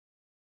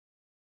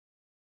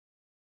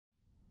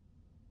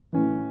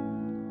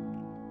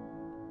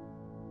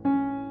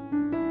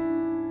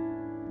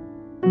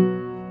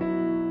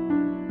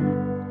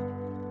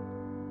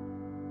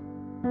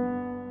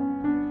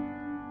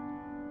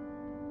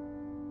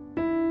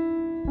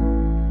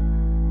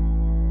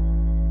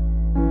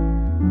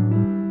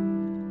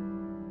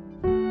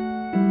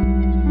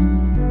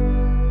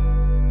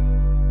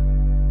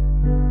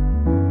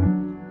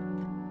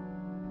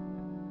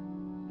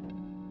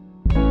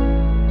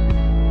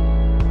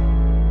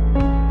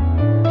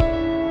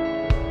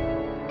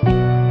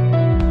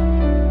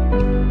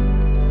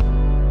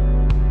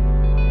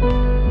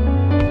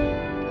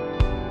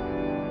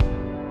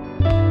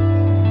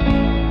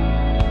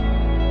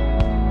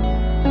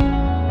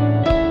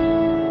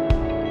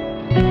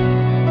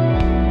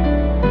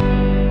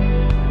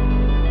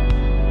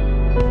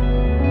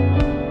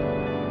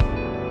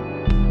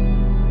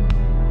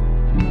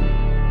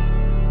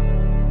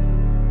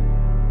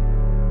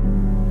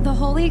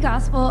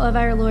gospel of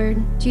our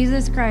Lord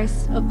Jesus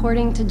Christ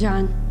according to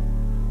John.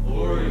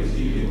 Glory to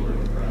you,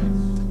 Lord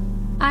Christ.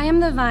 I am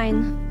the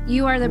vine,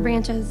 you are the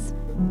branches.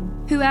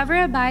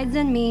 Whoever abides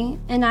in me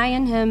and I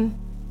in him,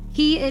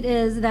 he it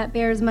is that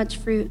bears much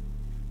fruit.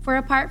 For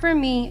apart from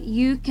me,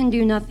 you can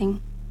do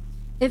nothing.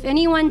 If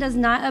anyone does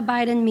not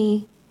abide in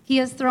me, he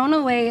is thrown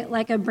away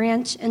like a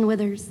branch and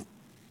withers.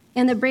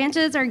 And the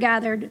branches are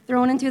gathered,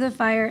 thrown into the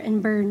fire,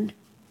 and burned.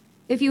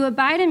 If you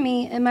abide in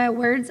me and my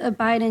words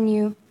abide in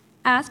you,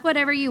 ask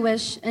whatever you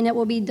wish, and it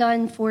will be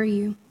done for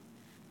you.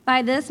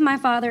 By this my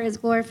Father is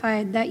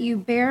glorified, that you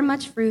bear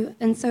much fruit,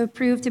 and so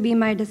prove to be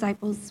my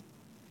disciples.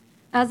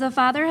 As the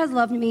Father has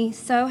loved me,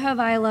 so have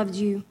I loved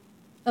you.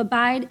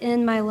 Abide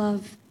in my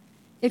love.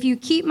 If you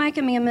keep my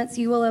commandments,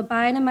 you will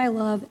abide in my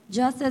love,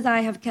 just as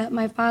I have kept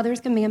my Father's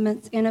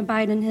commandments and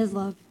abide in his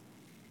love.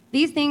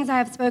 These things I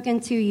have spoken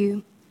to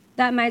you,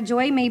 that my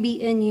joy may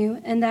be in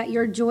you, and that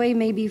your joy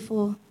may be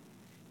full.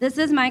 This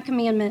is my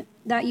commandment,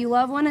 that you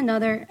love one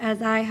another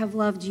as I have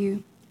loved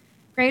you.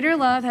 Greater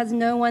love has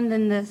no one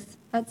than this,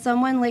 that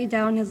someone laid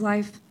down his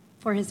life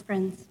for his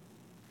friends.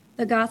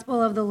 The gospel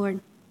of the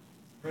Lord.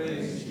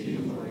 Praise to you,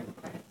 Lord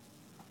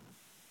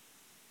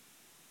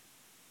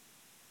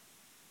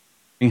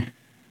Christ.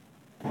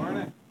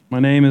 Morning.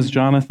 My name is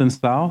Jonathan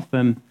South,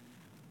 and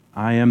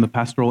I am the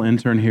pastoral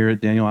intern here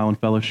at Daniel Island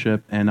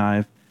Fellowship, and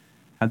I've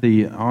had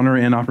the honor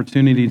and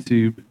opportunity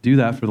to do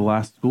that for the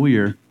last school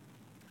year,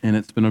 and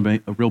it's been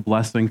a real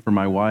blessing for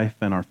my wife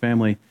and our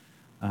family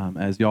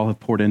as y'all have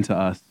poured into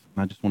us.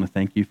 And I just want to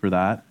thank you for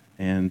that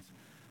and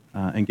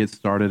get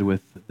started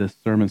with this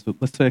sermon. So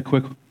let's say a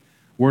quick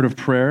word of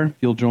prayer, if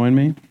you'll join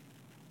me.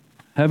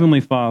 Heavenly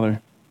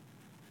Father,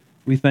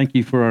 we thank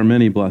you for our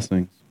many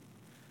blessings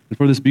and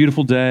for this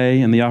beautiful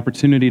day and the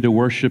opportunity to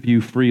worship you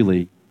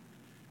freely.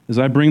 As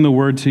I bring the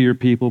word to your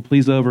people,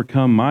 please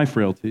overcome my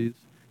frailties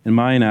and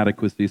my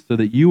inadequacies so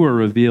that you are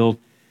revealed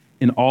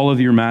in all of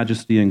your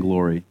majesty and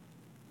glory.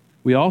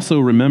 We also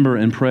remember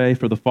and pray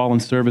for the fallen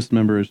service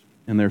members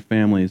and their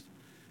families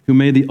who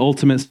made the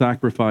ultimate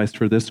sacrifice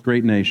for this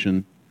great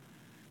nation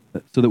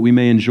so that we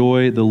may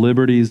enjoy the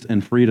liberties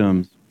and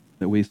freedoms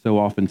that we so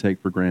often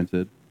take for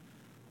granted.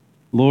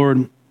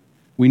 Lord,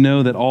 we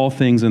know that all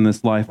things in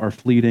this life are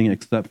fleeting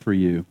except for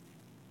you.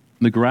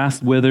 The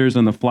grass withers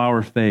and the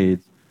flower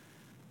fades,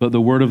 but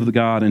the word of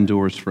God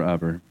endures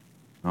forever.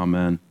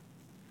 Amen.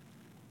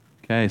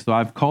 Okay, so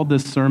I've called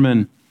this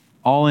sermon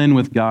All In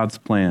with God's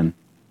Plan.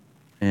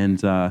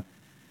 And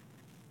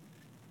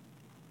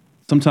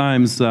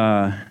sometimes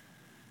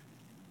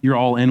you're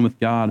all in with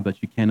God,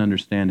 but you can't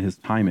understand his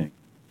timing.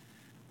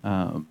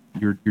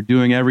 You're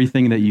doing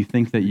everything that you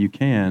think that you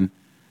can,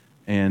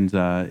 and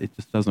it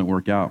just doesn't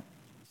work out.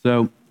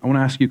 So I want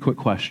to ask you a quick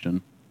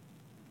question.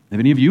 Have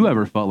any of you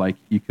ever felt like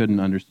you couldn't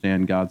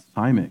understand God's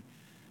timing?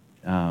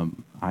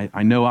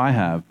 I know I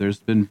have. There's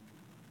been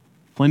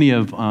plenty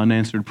of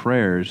unanswered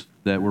prayers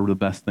that were the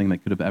best thing that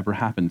could have ever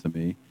happened to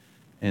me.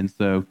 And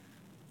so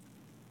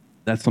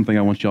that's something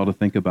I want you all to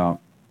think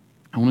about.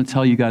 I want to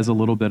tell you guys a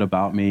little bit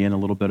about me and a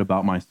little bit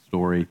about my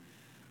story.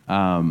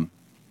 Married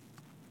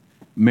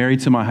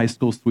to my high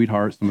school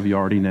sweetheart. Some of you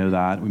already know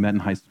that. We met in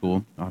high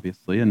school,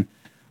 obviously, and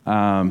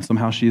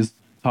somehow she's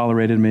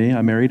tolerated me.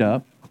 I married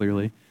up,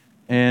 clearly.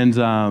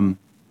 And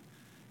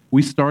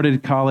we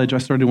started college. I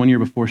started 1 year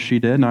before she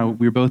did, and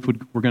we were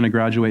going to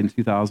graduate in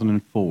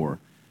 2004.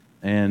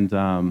 And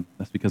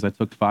that's because I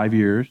took 5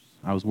 years.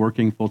 I was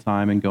working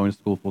full-time and going to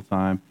school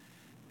full-time.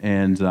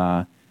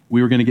 And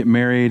we were going to get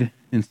married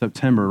in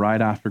September,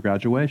 right after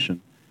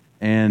graduation.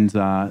 And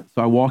so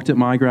I walked at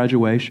my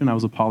graduation. I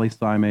was a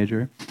poli-sci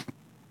major.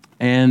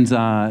 And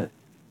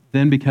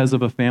then because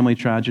of a family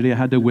tragedy, I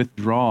had to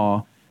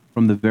withdraw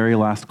from the very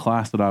last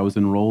class that I was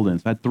enrolled in.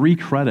 So I had 3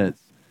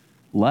 credits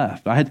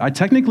left. I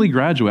technically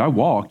graduated. I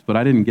walked, but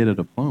I didn't get a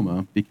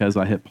diploma because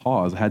I hit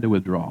pause. I had to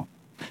withdraw.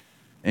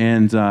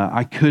 And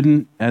I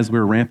couldn't, as we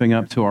were ramping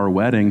up to our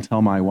wedding,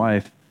 tell my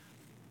wife,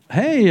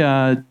 hey,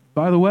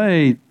 by the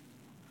way,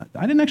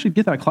 I didn't actually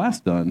get that class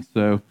done.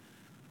 So,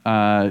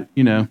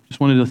 just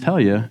wanted to tell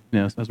you,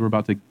 as we're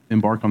about to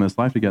embark on this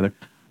life together,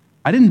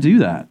 I didn't do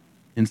that.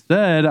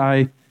 Instead,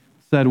 I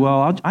said,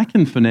 well, I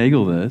can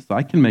finagle this.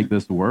 I can make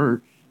this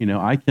work.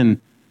 I can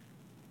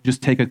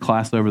just take a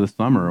class over the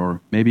summer or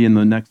maybe in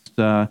the next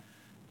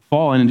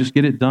fall and just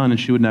get it done, and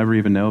she would never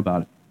even know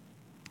about it.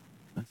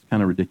 That's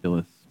kind of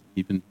ridiculous,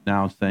 even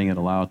now saying it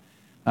aloud.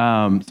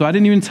 So I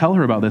didn't even tell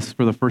her about this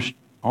for the first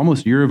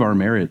almost year of our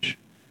marriage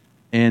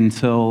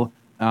until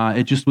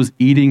it just was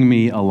eating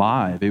me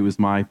alive. It was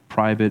my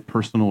private,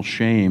 personal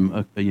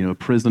shame, a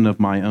prison of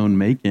my own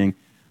making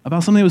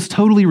about something that was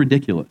totally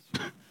ridiculous.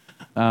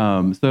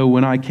 So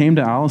when I came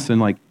to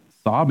Allison,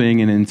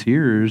 sobbing and in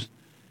tears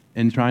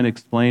and trying to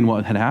explain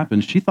what had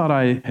happened, she thought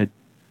I had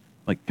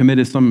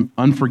committed some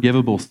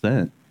unforgivable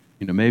sin.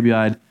 Maybe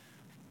I'd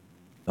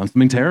done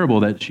something terrible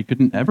that she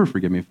couldn't ever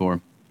forgive me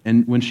for.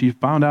 And when she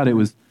found out it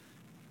was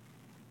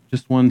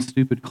just one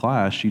stupid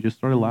class, she just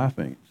started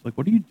laughing. She's like,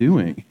 what are you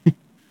doing?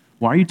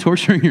 Why are you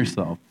torturing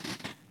yourself?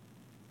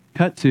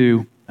 Cut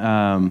to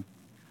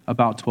a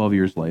about 12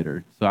 years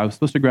later. So I was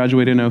supposed to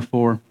graduate in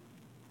 '04.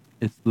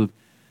 It's the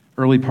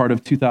early part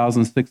of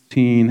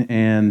 2016,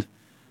 and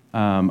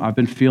I've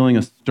been feeling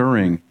a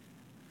stirring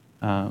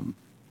in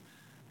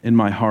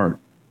my heart.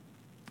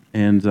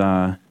 And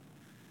the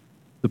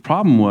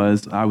problem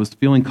was I was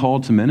feeling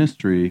called to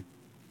ministry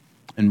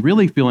and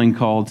really feeling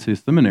called to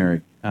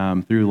seminary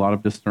through a lot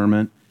of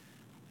discernment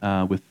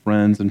with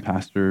friends and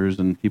pastors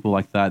and people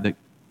like that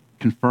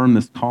confirmed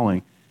this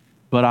calling.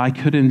 But I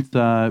couldn't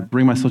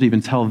bring myself to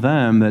even tell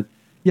them that,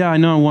 yeah, I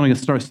know I want to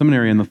start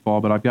seminary in the fall,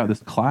 but I've got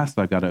this class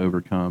I've got to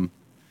overcome.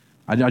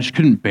 I just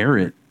couldn't bear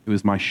it. It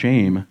was my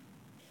shame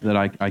that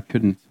I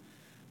couldn't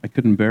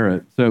bear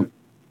it. So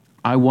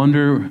I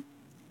wonder,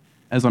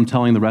 as I'm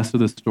telling the rest of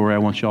this story, I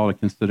want you all to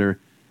consider,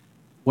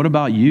 what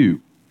about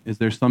you? Is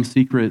there some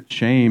secret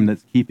shame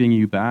that's keeping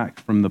you back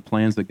from the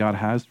plans that God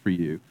has for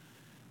you?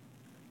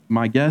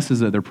 My guess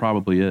is that there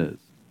probably is,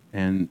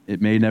 and it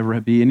may never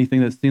be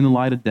anything that's seen the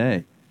light of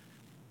day,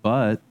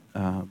 but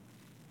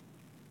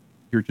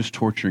you're just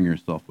torturing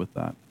yourself with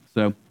that.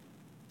 So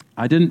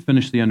I didn't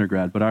finish the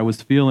undergrad, but I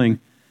was feeling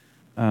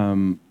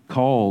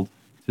called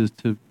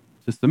to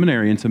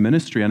seminary and to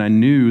ministry, and I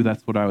knew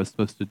that's what I was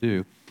supposed to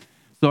do.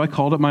 So I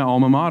called up my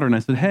alma mater, and I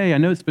said, hey, I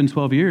know it's been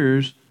 12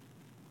 years.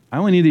 I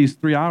only need these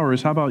 3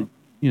 hours. How about,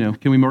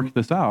 can we work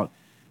this out?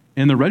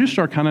 And the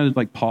registrar kind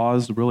of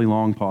paused, a really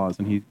long pause,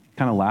 and he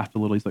kind of laughed a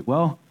little. He's like,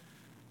 well,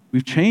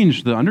 we've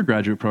changed the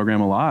undergraduate program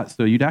a lot,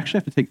 so you'd actually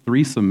have to take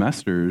 3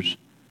 semesters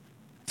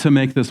to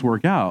make this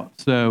work out.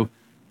 So,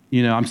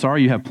 I'm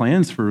sorry you have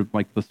plans for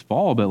this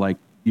fall, but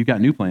you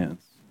got new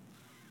plans.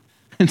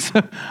 And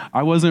so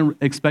I wasn't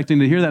expecting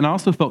to hear that, and I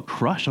also felt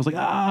crushed. I was like,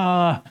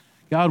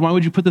 God, why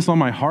would you put this on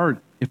my heart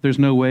if there's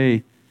no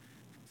way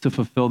to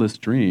fulfill this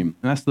dream?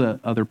 And that's the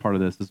other part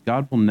of this, is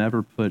God will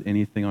never put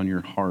anything on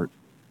your heart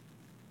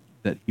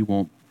that he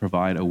won't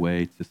provide a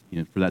way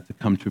to, for that to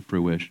come to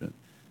fruition.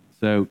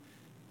 So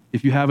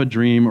if you have a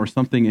dream or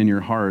something in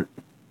your heart,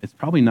 it's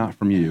probably not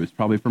from you. It's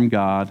probably from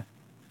God.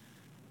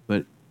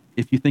 But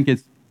if you think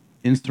it's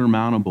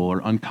insurmountable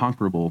or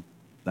unconquerable,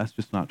 that's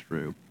just not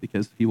true,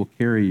 because he will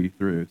carry you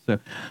through. So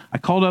I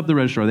called up the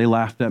registrar. They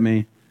laughed at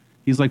me.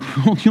 He's like,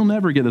 well, you'll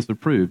never get this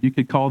approved. You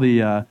could call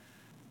the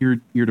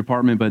your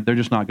department, but they're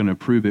just not going to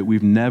approve it.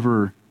 We've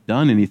never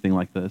done anything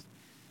like this.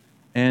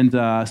 And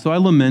so I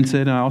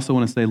lamented, and I also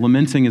want to say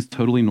lamenting is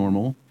totally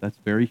normal. That's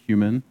very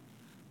human.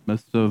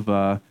 Most of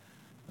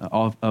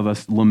all of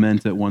us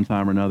lament at one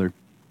time or another.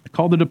 I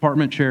called the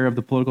department chair of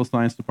the political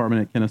science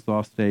department at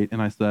Kennesaw State,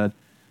 and I said,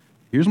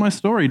 here's my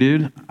story,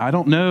 dude. I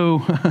don't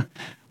know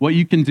what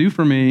you can do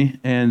for me,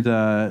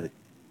 but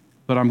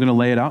I'm going to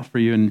lay it out for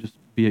you and just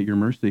be at your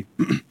mercy.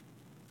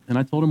 And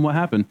I told him what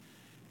happened.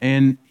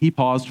 And he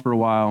paused for a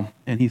while,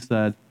 and he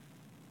said,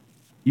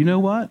 you know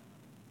what?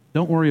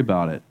 Don't worry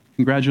about it.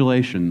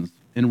 Congratulations.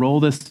 Enroll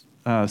this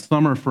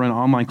summer for an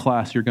online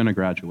class. You're going to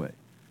graduate.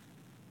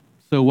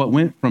 So what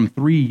went from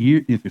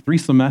 3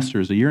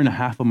 semesters, a year and a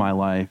half of my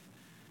life,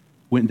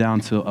 went down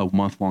to a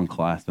month-long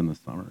class in the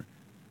summer.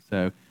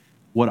 So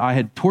what I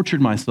had tortured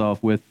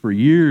myself with for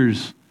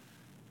years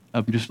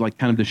of just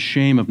kind of the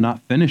shame of not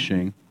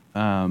finishing,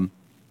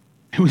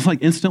 it was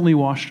instantly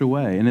washed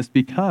away. And it's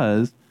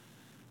because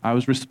I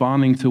was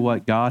responding to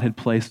what God had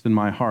placed in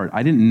my heart.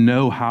 I didn't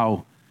know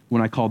how,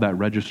 when I called that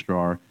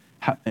registrar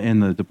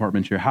and the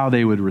department chair, how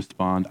they would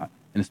respond.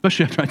 And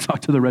especially after I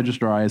talked to the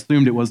registrar, I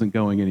assumed it wasn't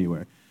going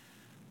anywhere.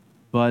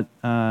 But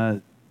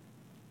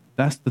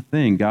that's the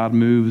thing. God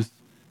moves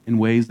in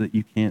ways that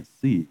you can't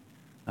see.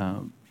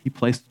 He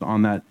placed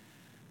on that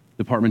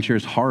department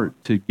chair's heart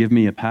to give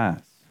me a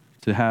pass,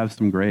 to have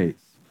some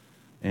grace.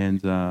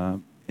 And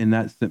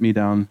that sent me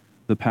down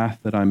the path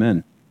that I'm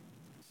in.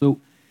 So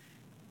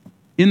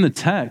in the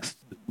text,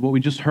 what we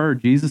just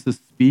heard, Jesus is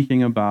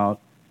speaking about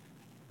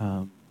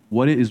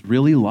what it is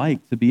really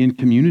like to be in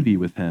community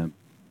with him.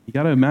 You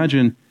got to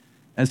imagine,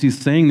 as he's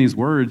saying these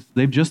words,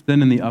 they've just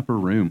been in the upper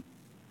room,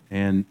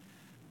 and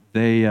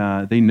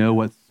they know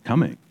what's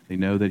coming. They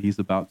know that he's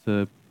about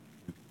to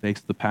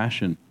face the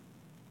passion.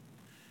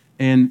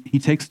 And he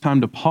takes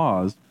time to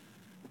pause,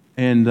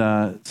 and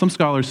some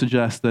scholars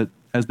suggest that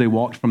as they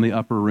walked from the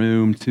upper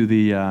room to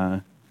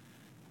the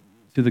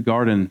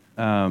garden,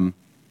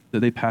 that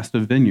they passed a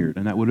vineyard,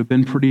 and that would have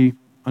been pretty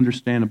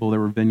understandable. There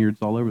were vineyards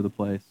all over the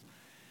place.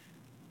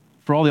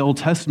 For all the Old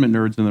Testament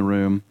nerds in the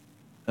room,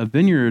 a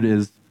vineyard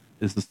is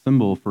the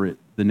symbol for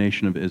the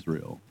nation of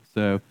Israel.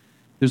 So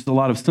there's a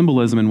lot of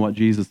symbolism in what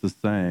Jesus is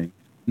saying.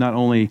 Not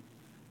only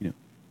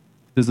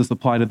does this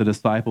apply to the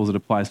disciples, it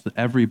applies to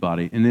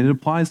everybody, and it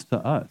applies to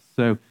us.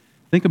 So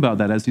think about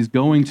that. As he's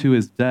going to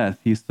his death,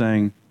 he's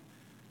saying,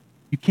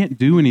 you can't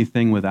do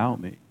anything without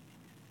me.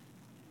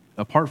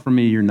 Apart from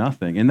me, you're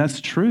nothing. And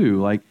that's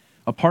true.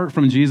 Apart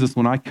from Jesus,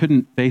 when I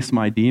couldn't face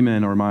my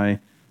demon or my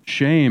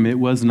shame, it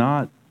was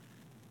not,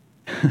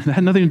 it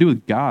had nothing to do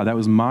with God. That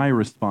was my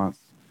response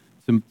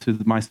to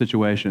my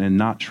situation and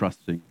not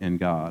trusting in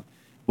God.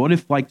 What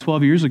if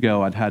 12 years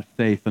ago I'd had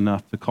faith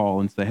enough to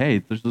call and say, hey,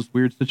 there's this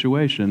weird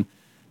situation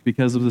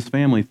because of this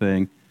family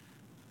thing.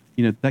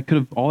 that could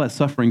have, all that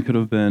suffering could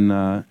have been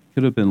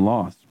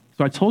lost.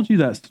 So I told you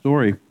that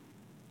story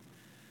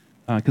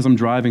because I'm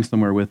driving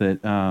somewhere with it.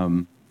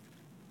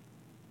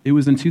 It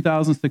was in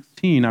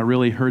 2016 I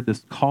really heard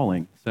this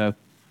calling. So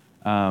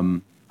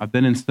I've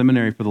been in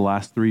seminary for the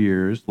last 3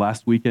 years.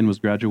 Last weekend was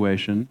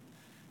graduation,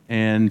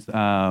 and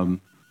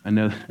I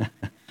know.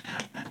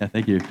 Yeah,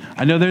 thank you.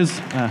 I know there's.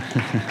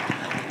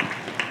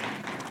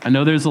 I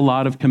know there's a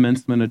lot of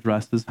commencement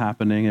addresses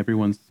happening.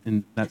 Everyone's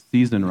in that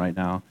season right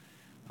now.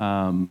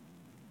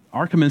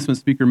 Our commencement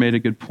speaker made a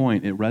good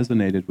point. It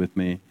resonated with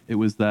me. It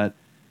was that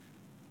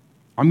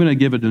I'm going to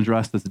give an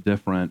address that's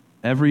different.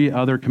 Every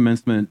other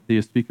commencement,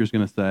 the speaker's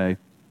going to say,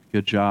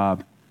 "Good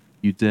job,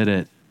 you did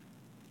it.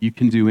 You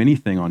can do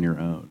anything on your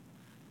own."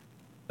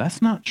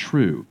 That's not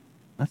true.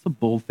 That's a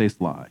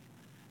bold-faced lie.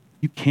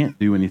 You can't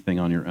do anything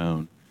on your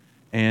own.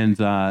 And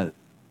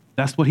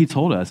that's what he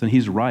told us, and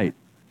he's right.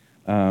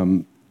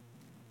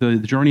 The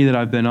journey that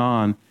I've been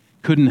on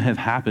couldn't have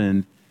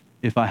happened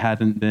if I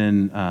hadn't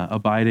been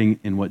abiding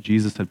in what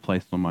Jesus had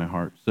placed on my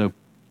heart. So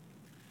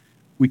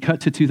we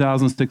cut to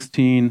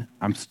 2016.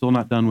 I'm still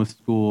not done with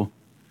school.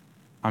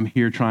 I'm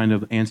here trying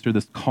to answer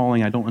this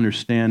calling. I don't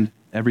understand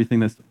everything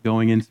that's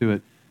going into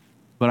it,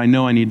 but I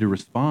know I need to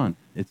respond.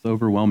 It's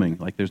overwhelming.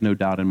 Like, there's no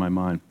doubt in my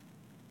mind.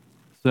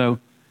 So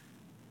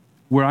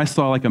where I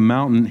saw like a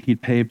mountain,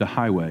 he'd paved a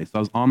highway. So I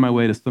was on my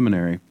way to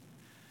seminary.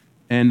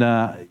 And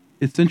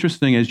it's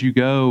interesting as you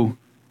go,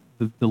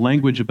 the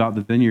language about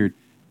the vineyard,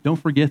 don't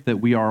forget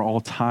that we are all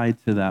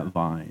tied to that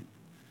vine.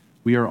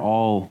 We are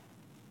all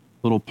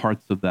little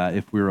parts of that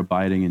if we're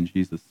abiding in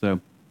Jesus. So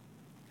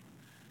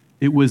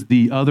it was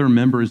the other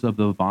members of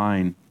the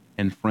vine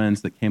and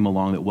friends that came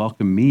along that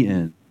welcomed me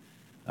in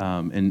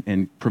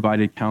and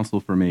provided counsel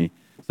for me.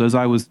 So as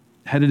I was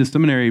headed to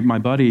seminary, my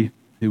buddy,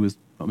 who was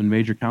a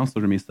major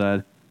counselor to me,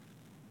 said,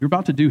 "You're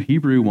about to do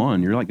Hebrew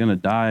 1. You're like going to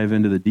dive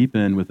into the deep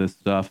end with this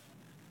stuff.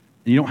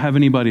 And you don't have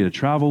anybody to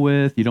travel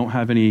with. You don't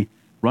have any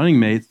running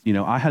mates.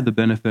 I had the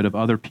benefit of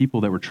other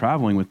people that were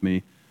traveling with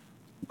me.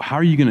 How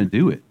are you going to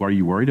do it? Are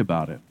you worried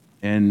about it?"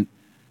 And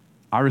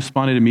I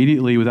responded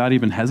immediately without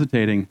even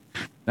hesitating,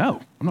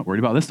 "No, I'm not worried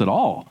about this at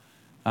all.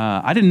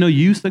 I didn't know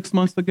you 6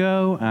 months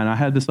ago, and I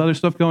had this other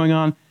stuff going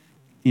on.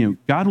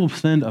 God will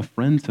send a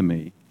friend to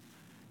me."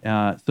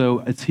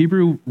 So it's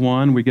Hebrew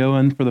 1. We go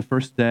in for the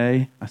first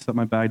day. I set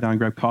my bag down,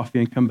 grab coffee,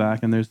 and come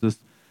back, and there's this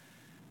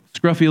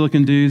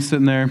scruffy-looking dude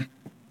sitting there.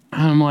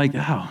 And I'm like,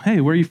 "Oh,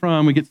 hey, where are you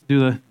from?" We get to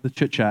do the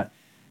chit-chat.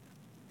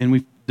 And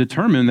we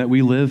determined that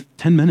we live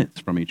 10 minutes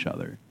from each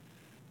other.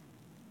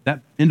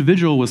 That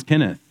individual was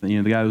Kenneth,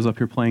 the guy who was up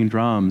here playing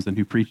drums and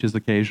who preaches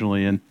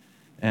occasionally and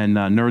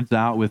nerds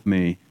out with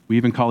me. We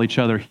even call each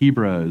other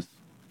Hebrews.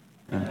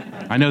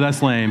 I know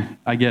that's lame.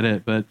 I get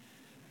it. But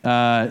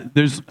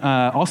there's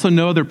also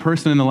no other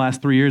person in the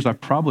last 3 years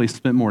I've probably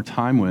spent more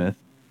time with.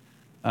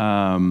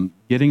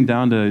 Getting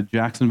down to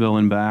Jacksonville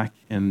and back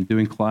and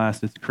doing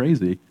class, it's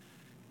crazy.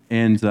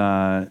 And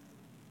the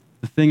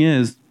thing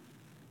is,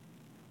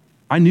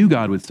 I knew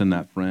God would send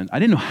that friend. I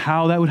didn't know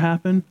how that would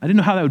happen. I didn't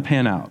know how that would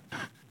pan out.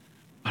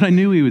 But I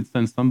knew he would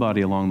send somebody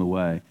along the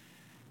way.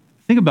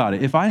 Think about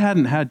it. If I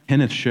hadn't had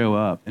Kenneth show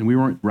up and we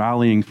weren't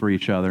rallying for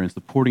each other and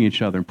supporting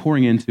each other and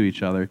pouring into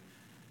each other,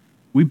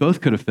 we both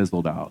could have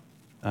fizzled out.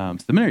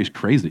 Seminary is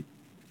crazy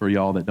for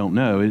y'all that don't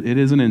know. It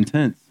is an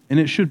intense, and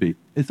it should be.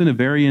 It's a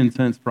very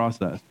intense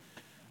process.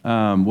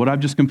 What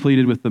I've just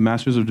completed with the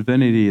Masters of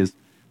Divinity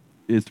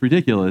it's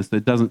ridiculous.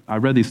 I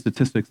read these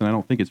statistics and I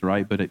don't think it's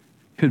right, but it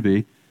could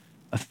be.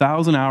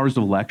 1,000 hours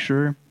of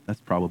lecture,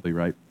 that's probably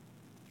right.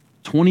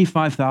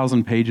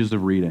 25,000 pages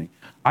of reading.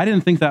 I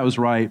didn't think that was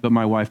right, but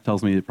my wife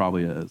tells me it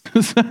probably is.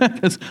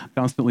 It's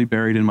constantly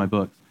buried in my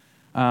books.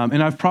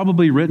 And I've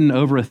probably written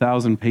over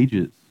 1,000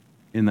 pages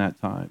in that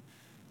time.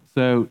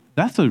 So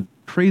that's a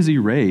crazy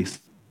race.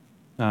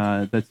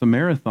 That's a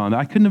marathon that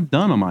I couldn't have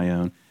done on my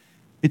own.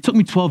 It took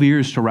me 12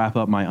 years to wrap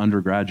up my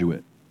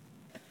undergraduate.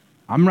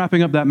 I'm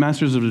wrapping up that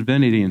Master's of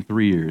Divinity in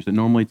 3 years. It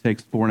normally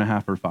takes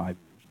 4.5 or 5 years.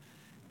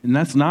 And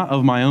that's not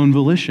of my own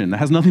volition. That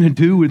has nothing to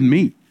do with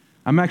me.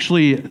 I'm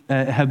actually,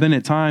 have been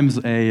at times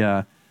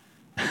a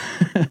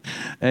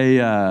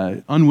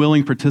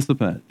unwilling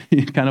participant,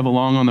 kind of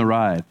along on the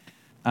ride.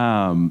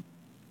 And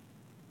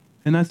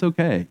that's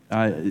okay.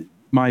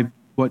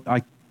 What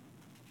I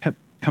kept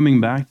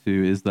coming back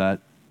to is that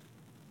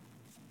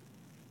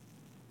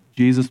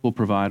Jesus will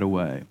provide a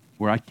way.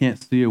 Where I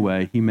can't see a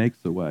way, he makes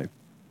a way.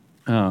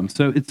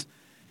 So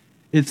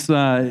it's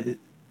the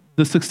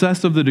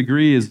success of the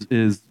degree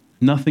is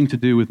nothing to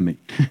do with me.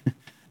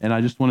 And I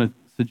just want to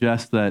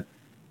suggest that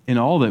in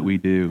all that we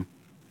do,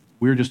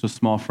 we're just a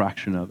small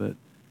fraction of it.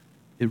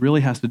 It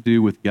really has to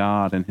do with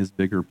God and his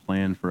bigger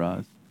plan for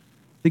us.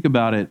 Think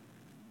about it.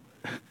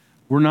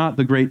 We're not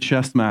the great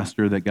chess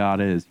master that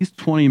God is. He's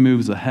 20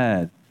 moves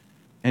ahead,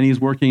 and he's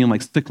working in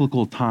like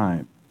cyclical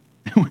time.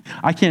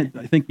 I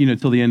can't think,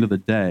 till the end of the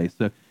day.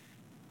 So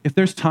if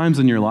there's times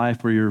in your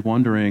life where you're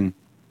wondering,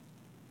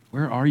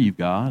 where are you,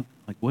 God?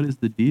 Like, what is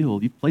the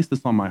deal? You placed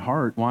this on my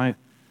heart. Why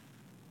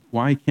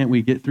can't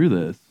we get through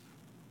this?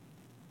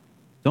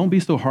 don't be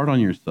so hard on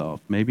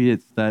yourself. Maybe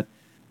it's that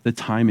the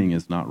timing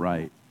is not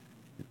right.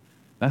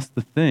 That's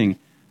the thing.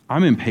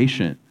 I'm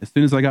impatient. As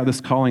soon as I got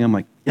this calling, I'm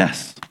like,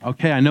 yes,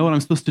 okay, I know what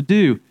I'm supposed to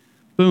do.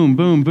 Boom,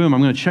 boom, boom.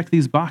 I'm going to check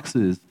these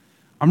boxes.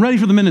 I'm ready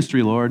for the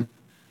ministry, Lord.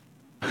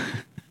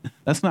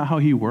 That's not how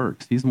he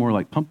works. He's more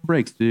like, pump the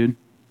brakes, dude.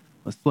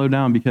 Let's slow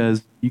down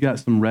because you got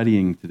some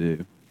readying to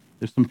do.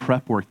 There's some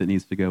prep work that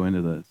needs to go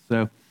into this.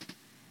 So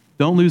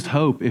don't lose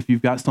hope if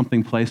you've got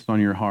something placed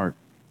on your heart.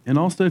 And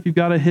also, if you've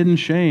got a hidden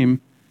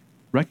shame,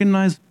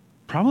 recognize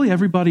probably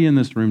everybody in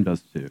this room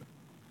does too.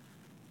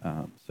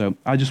 So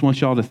I just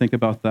want y'all to think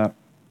about that.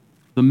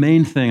 The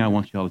main thing I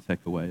want y'all to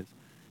take away is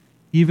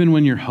even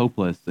when you're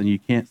hopeless and you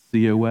can't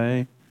see a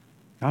way,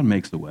 God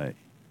makes a way.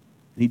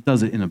 And he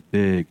does it in a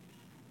big,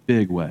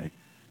 big way.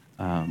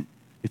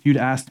 If you'd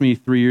asked me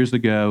 3 years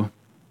ago,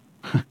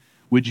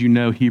 would you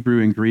know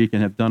Hebrew and Greek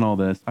and have done all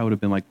this? I would have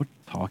been like, what are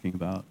you talking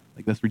about?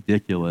 Like, that's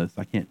ridiculous.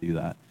 I can't do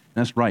that. And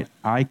that's right.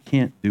 I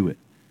can't do it,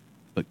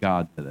 but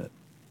God did it.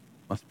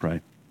 Let's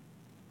pray.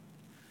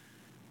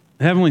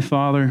 Heavenly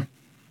Father,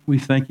 we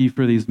thank you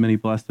for these many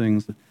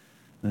blessings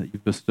that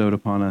you've bestowed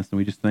upon us, and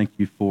we just thank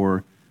you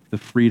for the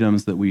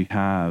freedoms that we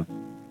have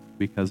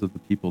because of the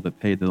people that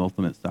paid the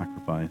ultimate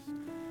sacrifice.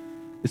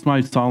 It's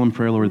my solemn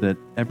prayer, Lord, that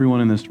everyone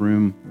in this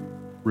room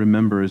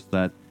remembers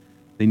that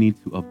they need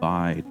to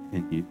abide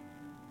in you.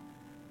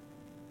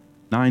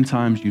 9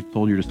 times you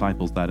told your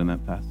disciples that in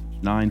that passage.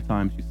 9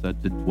 times you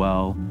said to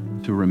dwell,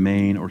 to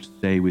remain, or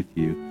stay with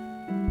you,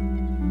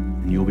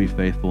 and you'll be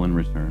faithful in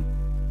return.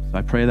 So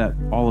I pray that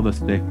all of us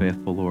stay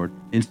faithful, Lord.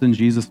 It's in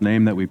Jesus'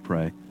 name that we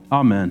pray.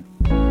 Amen.